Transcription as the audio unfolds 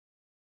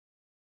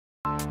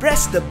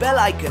press the bell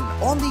icon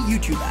on the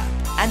YouTube app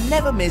and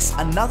never miss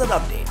another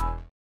update.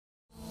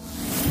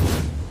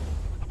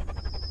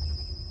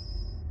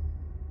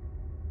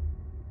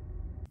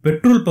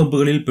 Petrol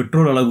பம்புகளில்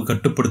petrol அளவு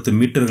கட்டுப்படுத்தும்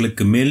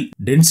மீட்டர்களுக்கு மேல்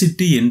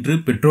density என்று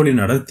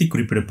பெட்ரோலின் அடர்த்தி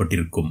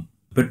குறிப்பிடப்பட்டிருக்கும்.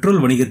 பெட்ரோல்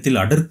வணிகத்தில்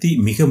அடர்த்தி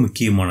மிக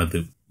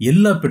முக்கியமானது.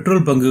 எல்லா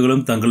பெட்ரோல்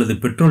பங்குகளும் தங்களது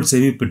பெட்ரோல்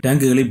சேமிப்பு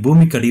டேங்குகளை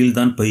பூமிக்கு அடியில்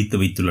தான் பதித்து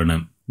வைத்துள்ளன.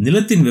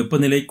 நிலத்தின்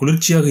வெப்பநிலை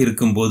குளிர்ச்சியாக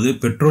இருக்கும் போது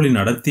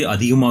பெட்ரோலின் அடர்த்தி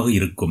அதிகமாக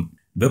இருக்கும்.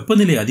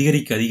 வெப்பநிலை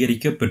அதிகரிக்க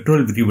அதிகரிக்க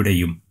பெட்ரோல்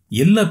விரிவடையும்.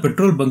 எல்லா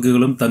பெட்ரோல்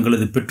பங்குகளும்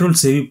தங்களது பெட்ரோல்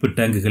சேமிப்பு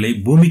டேங்குகளை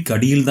பூமிக்கு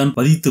அடியில் தான்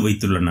பதித்து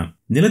வைத்துள்ளன.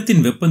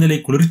 நிலத்தின் வெப்பநிலை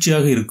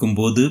குளிர்ச்சியாக இருக்கும்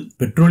போது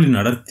பெட்ரோலின்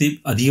அடர்த்தி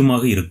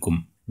அதிகமாக இருக்கும்.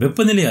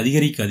 வெப்பநிலை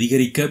அதிகரிக்க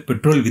அதிகரிக்க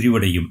பெட்ரோல்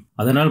விரிவடையும்.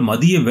 அதனால்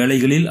மதிய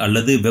வேளைகளில்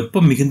அல்லது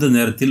வெப்பம் மிகுந்த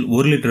நேரத்தில்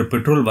 1 லிட்டர்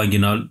பெட்ரோல்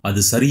வாங்கினால்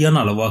அது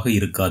சரியான அளவாக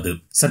இருக்காது,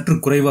 சற்று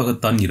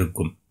குறைவாகத்தான்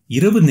இருக்கும்.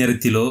 இரவு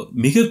நேரத்திலோ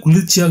மிக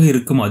குளிர்ச்சியாக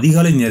இருக்கும்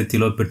அதிகாலை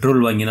நேரத்திலோ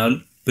பெட்ரோல் வாங்கினால்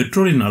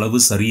பெட்ரோலின் அளவு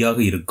சரியாக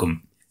இருக்கும்.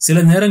 சில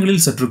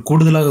நேரங்களில் சற்று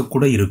கூடுதலாக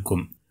கூட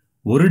இருக்கும்.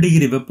 1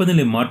 டிகிரி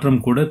வெப்பநிலை மாற்றம்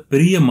கூட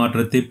பெரிய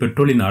மாற்றத்தை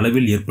பெட்ரோலின்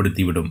அளவில்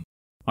ஏற்படுத்திவிடும்.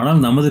 ஆனால்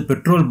நமது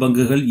பெட்ரோல்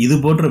பங்குகள்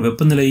இதுபோன்ற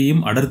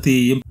வெப்பநிலையையும்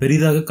அடர்த்தியையும்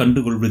பெரிதாக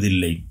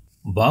கண்டுகொள்வதில்லை.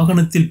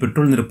 வாகனத்தில்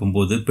பெட்ரோல் நிரப்பும்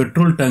போது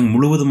பெட்ரோல் டேங்க்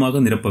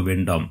முழுவதுமாக நிரப்ப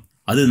வேண்டாம்.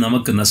 அது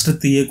நமக்கு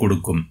நஷ்டத்தையே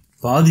கொடுக்கும்.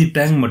 பாதி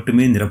டேங்க்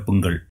மட்டுமே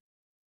நிரப்புங்கள்.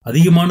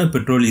 அதிகமான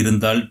பெட்ரோல்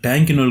இருந்தால்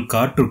டேங்கினுள்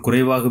காற்று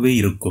குறைவாகவே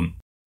இருக்கும்.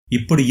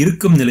 இப்படி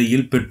இருக்கும்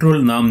நிலையில்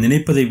பெட்ரோல் நாம்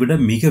நினைப்பதை விட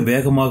மிக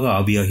வேகமாக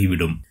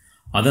ஆவியாகிவிடும்.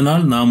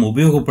 அதனால் நாம்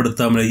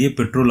உபயோகப்படுத்தாமலேயே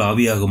பெட்ரோல்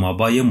ஆவியாகும்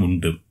அபாயம்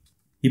உண்டு.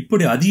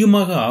 இப்படி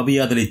அதிகமாக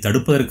ஆவியாதலை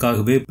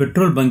தடுப்பதற்காகவே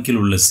பெட்ரோல் பங்கில்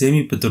உள்ள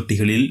சேமிப்பு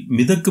தொட்டிகளில்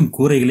மிதக்கும்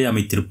கூரைகளை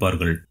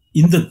அமைத்திருப்பார்கள்.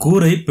 இந்த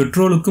கூரை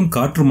பெட்ரோலுக்கும்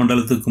காற்று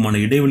மண்டலத்துக்குமான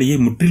இடைவெளியை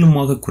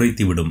முற்றிலுமாக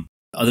குறைத்துவிடும்.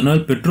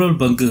 அதனால் பெட்ரோல்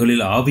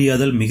பங்குகளில்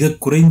ஆவியாதல் மிக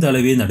குறைந்த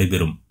அளவே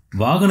நடைபெறும்.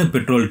 வாகன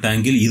பெட்ரோல்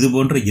டேங்கில்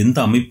இதுபோன்ற எந்த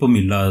அமைப்பும்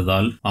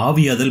இல்லாததால்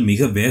ஆவியாதல்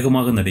மிக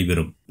வேகமாக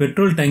நடைபெறும்.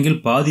 பெட்ரோல்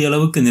டேங்கில் பாதி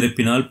அளவுக்கு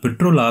நிரப்பினால்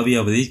பெட்ரோல்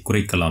ஆவியாவதை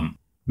குறைக்கலாம்.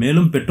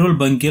 மேலும் பெட்ரோல்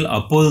பங்கில்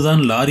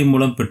அப்போதுதான் லாரி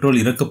மூலம் பெட்ரோல்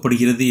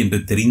இறக்கப்படுகிறது என்று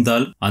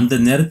தெரிந்தால் அந்த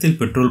நேரத்தில்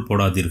பெட்ரோல்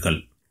போடாதீர்கள்.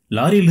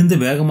 லாரியிலிருந்து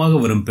வேகமாக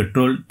வரும்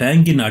பெட்ரோல்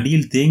டேங்கின்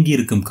அடியில் தேங்கி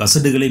இருக்கும்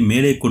கசடுகளை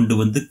மேலே கொண்டு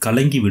வந்து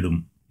கலங்கிவிடும்.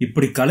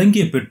 இப்படி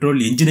கலங்கிய பெட்ரோல்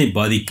என்ஜினை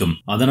பாதிக்கும்.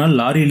 அதனால்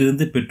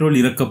லாரியிலிருந்து பெட்ரோல்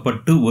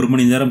இறக்கப்பட்டு 1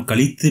 மணி நேரம்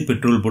கழித்து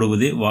பெட்ரோல்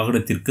போடுவதே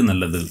வாகனத்திற்கு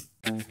நல்லது.